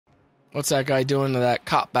What's that guy doing to that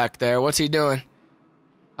cop back there? What's he doing?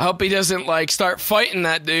 I hope he doesn't, like, start fighting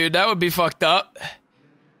that dude. That would be fucked up.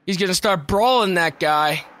 He's gonna start brawling that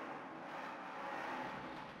guy.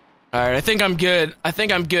 Alright, I think I'm good. I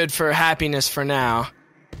think I'm good for happiness for now.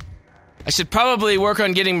 I should probably work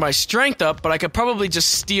on getting my strength up, but I could probably just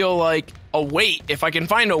steal, like, a weight. If I can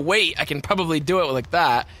find a weight, I can probably do it like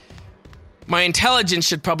that. My intelligence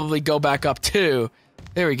should probably go back up, too.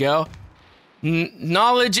 There we go.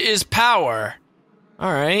 Knowledge is power.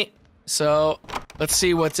 Alright, so let's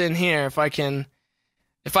see what's in here. If I can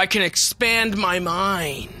expand my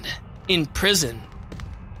mind in prison.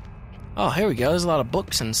 Oh, here we go. There's a lot of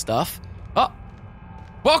books and stuff. Oh,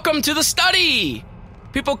 welcome to the study.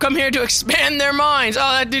 People come here to expand their minds. Oh,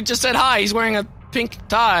 that dude just said hi. He's wearing a pink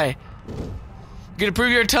tie. You can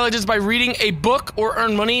improve your intelligence by reading a book or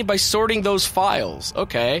earn money by sorting those files.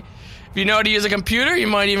 Okay. If you know how to use a computer, you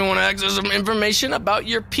might even want to access some information about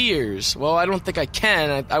your peers. Well, I don't think I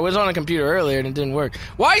can. I was on a computer earlier and it didn't work.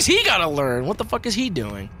 Why is he gotta learn? What the fuck is he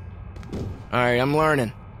doing? Alright, I'm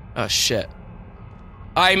learning. Oh, shit.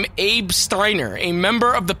 I'm Abe Steiner, a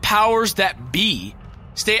member of the powers that be.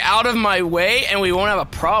 Stay out of my way and we won't have a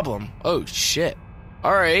problem. Oh, shit.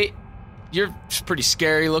 Alright. You're pretty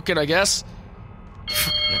scary looking, I guess.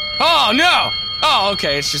 Oh, no! Oh,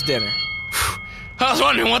 okay, it's just dinner. I was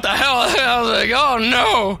wondering what the hell. I was like, oh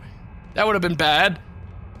no, that would have been bad.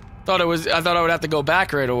 I thought I would have to go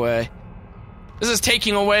back right away. This is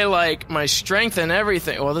taking away like my strength and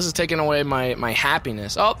everything. Well, this is taking away my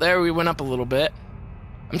happiness. Oh, there we went up a little bit.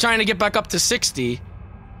 I'm trying to get back up to 60.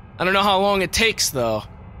 I don't know how long it takes though.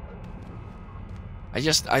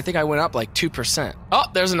 I think I went up like 2%. Oh,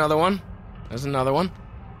 there's another one. There's another one.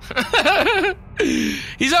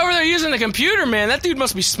 He's over there using the computer, man. That dude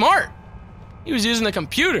must be smart. He was using the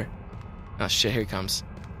computer. Oh shit, here he comes.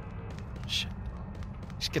 Shit.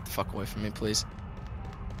 Just get the fuck away from me, please.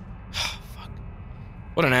 Oh, fuck.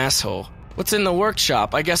 What an asshole. What's in the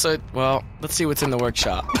workshop? I guess well, let's see what's in the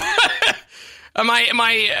workshop.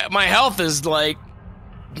 My health is like...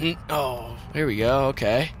 Oh, here we go,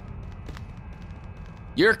 okay.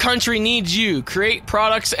 Your country needs you. Create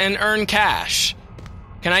products and earn cash.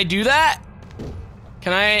 Can I do that?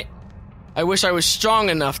 Can I... I wish I was strong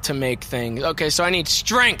enough to make things. Okay, so I need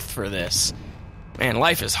strength for this. Man,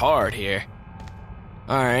 life is hard here.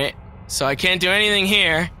 Alright, so I can't do anything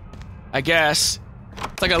here, I guess.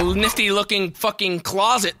 It's like a nifty-looking fucking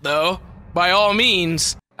closet, though, by all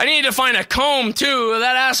means. I need to find a comb, too.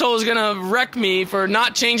 That asshole is gonna wreck me for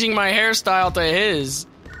not changing my hairstyle to his.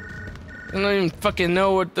 I don't even fucking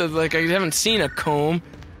know what the... Like, I haven't seen a comb.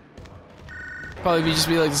 Probably just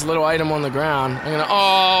be like this little item on the ground. I'm gonna...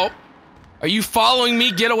 Oh... Are you following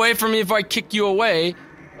me? Get away from me if I kick you away.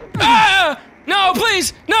 Ah! No,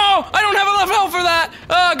 please! No! I don't have enough health for that!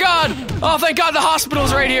 Oh, God! Oh, thank God the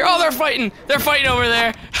hospital's right here. Oh, they're fighting! They're fighting over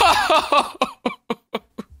there.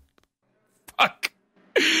 Fuck.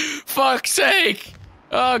 Fuck's sake.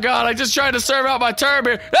 Oh, God, I just tried to serve out my turb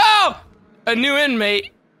here. No! A new inmate,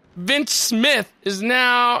 Vince Smith, is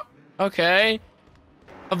now... Okay.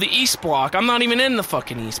 Of the East Block. I'm not even in the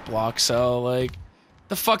fucking East Block, so, like...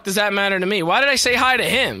 The fuck does that matter to me? Why did I say hi to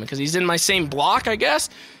him? Because he's in my same block, I guess?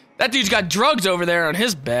 That dude's got drugs over there on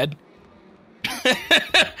his bed.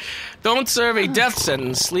 Don't serve a death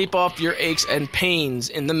sentence. Sleep off your aches and pains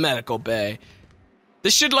in the medical bay.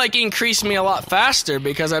 This should, like, increase me a lot faster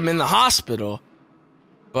because I'm in the hospital.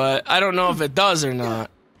 But I don't know if it does or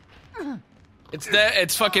not.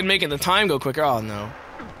 It's fucking making the time go quicker. Oh, no.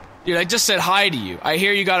 Dude, I just said hi to you. I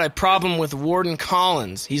hear you got a problem with Warden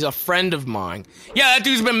Collins. He's a friend of mine. Yeah, that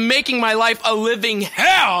dude's been making my life a living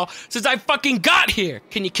hell since I fucking got here.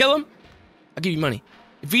 Can you kill him? I'll give you money.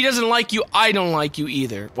 If he doesn't like you, I don't like you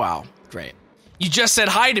either. Wow, great. You just said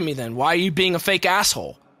hi to me then. Why are you being a fake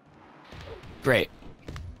asshole? Great.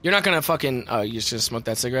 You're not gonna fucking... Oh, you just gonna smoke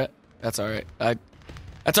that cigarette? That's alright.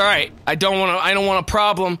 That's alright. I don't want a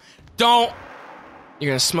problem. Don't...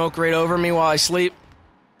 You're gonna smoke right over me while I sleep?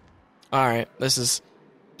 Alright, this is...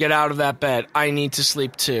 Get out of that bed. I need to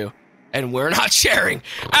sleep too. And we're not sharing.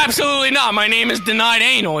 Absolutely not. My name is Denied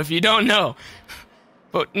Anal, if you don't know.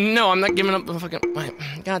 But no, I'm not giving up the fucking...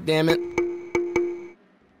 God damn it.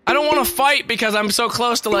 I don't want to fight because I'm so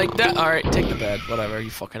close to like that. Alright, take the bed. Whatever, you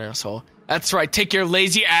fucking asshole. That's right, take your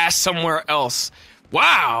lazy ass somewhere else.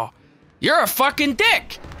 Wow! You're a fucking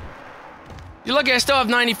dick! You're lucky I still have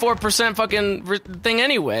 94% fucking thing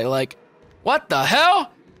anyway. Like, what the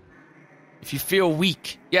hell? If you feel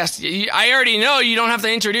weak. Yes, I already know you don't have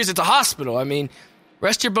to introduce it to hospital. I mean,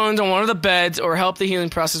 rest your bones on one of the beds or help the healing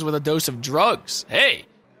process with a dose of drugs. Hey!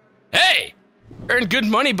 Hey! Earn good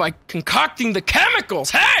money by concocting the chemicals.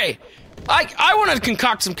 Hey! I want to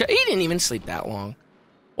concoct some... He didn't even sleep that long.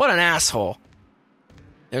 What an asshole.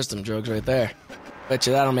 There's some drugs right there. Bet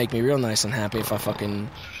you that'll make me real nice and happy if I fucking...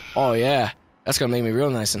 Oh, yeah. That's gonna make me real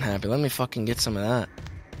nice and happy. Let me fucking get some of that.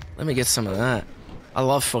 Let me get some of that. I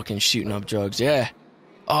love fucking shooting up drugs, yeah.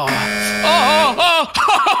 Oh.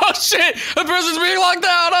 Oh, shit! The person's being locked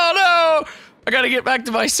out! Oh, no! I gotta get back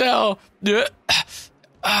to my cell.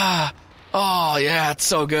 Oh, yeah, it's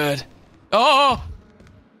so good. Oh,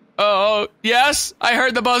 yes, I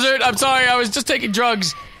heard the buzzard. I'm sorry, I was just taking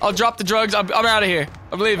drugs. I'll drop the drugs. I'm out of here.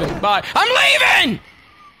 I'm leaving. Bye. I'm leaving!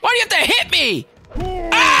 Why do you have to hit me?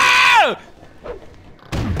 Ah!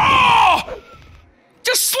 Oh!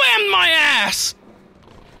 Just slammed my ass!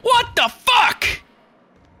 What the fuck?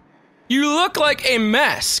 You look like a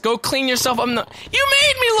mess. Go clean yourself up. You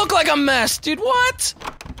made me look like a mess, dude. What?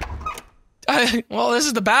 Well, this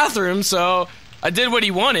is the bathroom, so I did what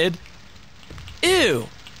he wanted. Ew.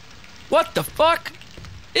 What the fuck?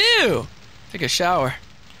 Ew. Take a shower.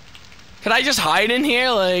 Could I just hide in here?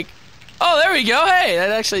 Like, oh, there we go. Hey, that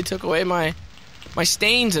actually took away my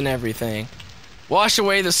stains and everything. Wash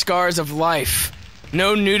away the scars of life.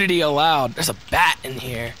 No nudity allowed. There's a bat in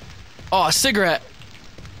here. Oh, a cigarette.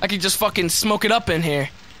 I could just fucking smoke it up in here.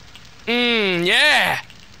 Yeah.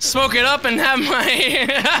 Smoke it up and have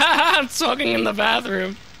my... I'm smoking in the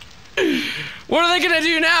bathroom. What are they gonna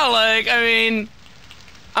do now? Like, I mean...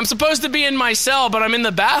 I'm supposed to be in my cell, but I'm in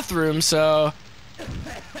the bathroom, so...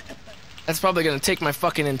 That's probably gonna take my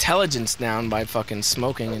fucking intelligence down by fucking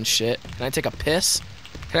smoking and shit. Can I take a piss?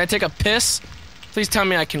 Can I take a piss? Please tell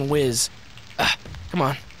me I can whiz. Come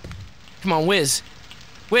on. Come on, whiz.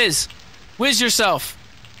 Whiz. Whiz yourself.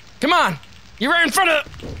 Come on. You're right in front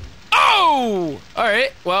of... Oh!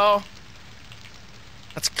 Alright, well...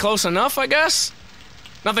 That's close enough, I guess?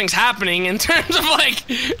 Nothing's happening in terms of, like,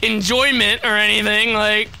 enjoyment or anything,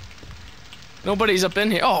 like... Nobody's up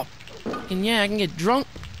in here. Oh, and yeah, I can get drunk.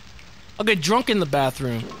 I'll get drunk in the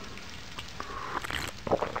bathroom.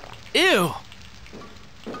 Ew.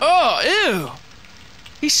 Oh, ew.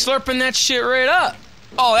 He's slurping that shit right up.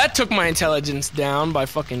 Oh, that took my intelligence down by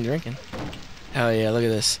fucking drinking. Hell yeah, look at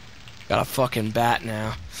this. Got a fucking bat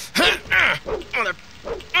now. Oh, look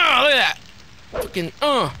at that. Fucking,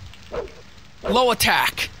 low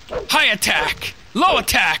attack. High attack. Low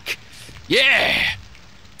attack. Yeah.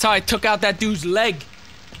 That's how I took out that dude's leg.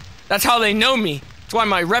 That's how they know me. That's why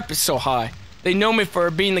my rep is so high. They know me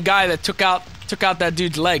for being the guy that took out that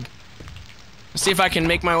dude's leg. Let's see if I can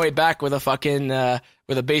make my way back with a fucking,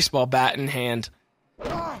 with a baseball bat in hand.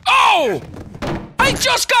 Oh! I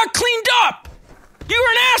just got cleaned up!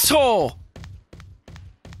 You're an asshole!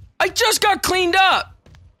 I just got cleaned up!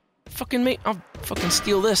 I'll fucking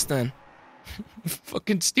steal this then.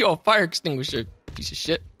 Fucking steal a fire extinguisher, piece of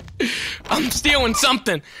shit. I'm stealing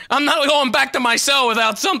something. I'm not going back to my cell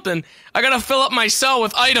without something. I gotta fill up my cell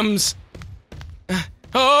with items.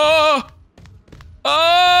 Oh!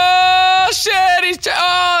 Oh, shit!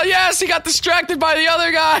 Oh, yes, he got distracted by the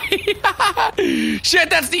other guy.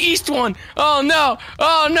 Shit, that's the east one. Oh, no.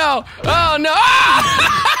 Oh, no. Oh, no.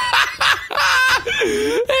 Ah!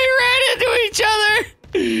 They ran into each other.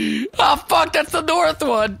 Oh, fuck, that's the north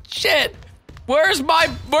one. Shit. Where's my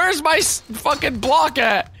fucking block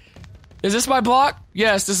at? Is this my block?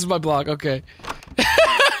 Yes, this is my block. Okay.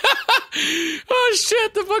 Oh,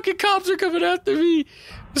 shit, the fucking cops are coming after me.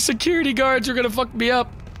 The security guards are gonna fuck me up.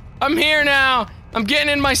 I'm here now. I'm getting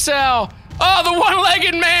in my cell. Oh, the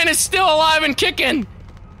one-legged man is still alive and kicking.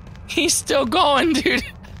 He's still going, dude.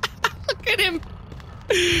 Look at him.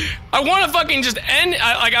 I want to fucking just end.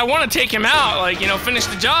 I want to take him out, like, you know, finish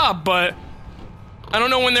the job, but I don't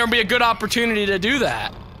know when there'll be a good opportunity to do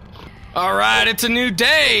that. All right, it's a new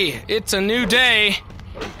day. It's a new day,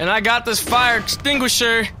 and I got this fire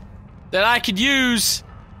extinguisher that I could use.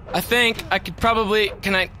 I think I could probably...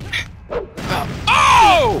 Can I...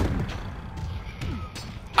 Oh!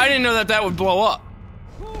 I didn't know that would blow up.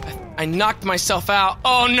 I knocked myself out.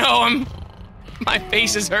 Oh no, my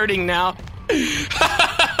face is hurting now.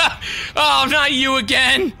 Oh, not you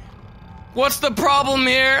again. What's the problem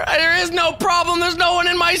here? There is no problem. There's no one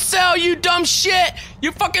in my cell, you dumb shit.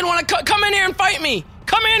 You fucking want to come in here and fight me.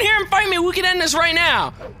 Come in here and fight me. We can end this right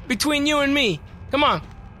now. Between you and me. Come on.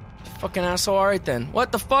 Fucking asshole. Alright then.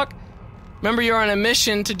 What the fuck? Remember, you're on a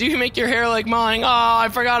mission to make your hair like mine. Oh, I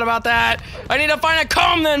forgot about that. I need to find a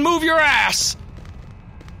comb then. Move your ass.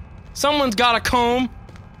 Someone's got a comb.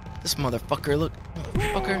 This motherfucker, look.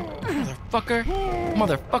 Motherfucker. Motherfucker.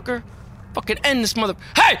 Motherfucker. Fucking end this mother...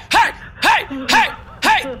 Hey! Hey! Hey! Hey!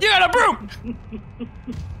 Hey! You got a broom!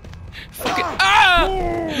 Fucking,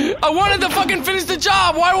 I wanted to fucking finish the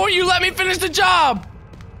job. Why won't you let me finish the job?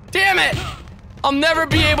 Damn it. I'll never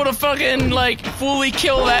be able to fucking, like, fully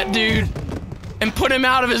kill that dude and put him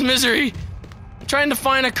out of his misery. I'm trying to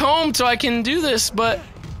find a comb so I can do this, but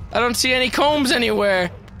I don't see any combs anywhere.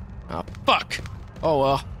 Oh, fuck. Oh,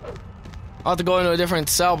 well. I'll have to go into a different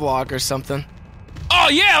cell block or something. Oh,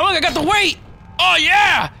 yeah, look, I got the weight. Oh,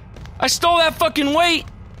 yeah. I stole that fucking weight.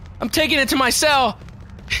 I'm taking it to my cell.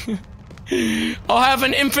 I'll have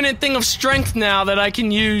an infinite thing of strength now that I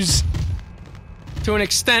can use. To an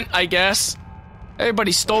extent, I guess.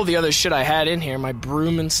 Everybody stole the other shit I had in here. My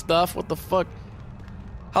broom and stuff. What the fuck?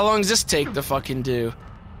 How long does this take to fucking do?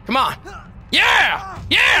 Come on. Yeah!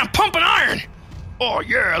 Yeah, I'm pumping iron! Oh,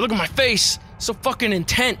 yeah, look at my face. So fucking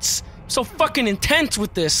intense. So fucking intense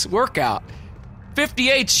with this workout.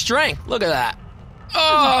 58 strength. Look at that.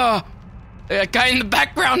 Oh! That guy in the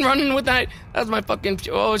background running with that. That's my fucking...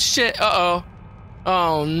 Oh, shit. Uh-oh.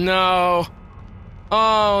 Oh, no.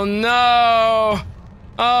 Oh, no.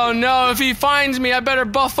 Oh, no. If he finds me, I better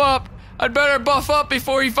buff up. I'd better buff up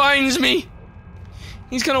before he finds me.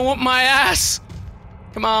 He's gonna whoop my ass.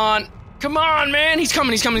 Come on. Come on, man. He's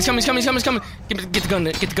coming. He's coming. He's coming. He's coming. He's coming. He's coming. Get the gun.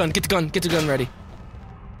 Get the gun. Get the gun. Get the gun ready.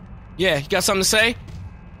 Yeah, you got something to say?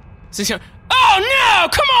 Oh, no.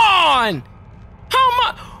 Come on. How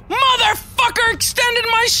much? Motherfucker extended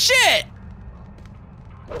my shit!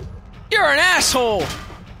 You're an asshole!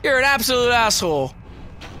 You're an absolute asshole.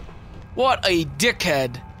 What a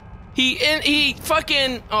dickhead. He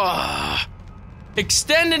fucking,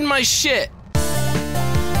 extended my shit.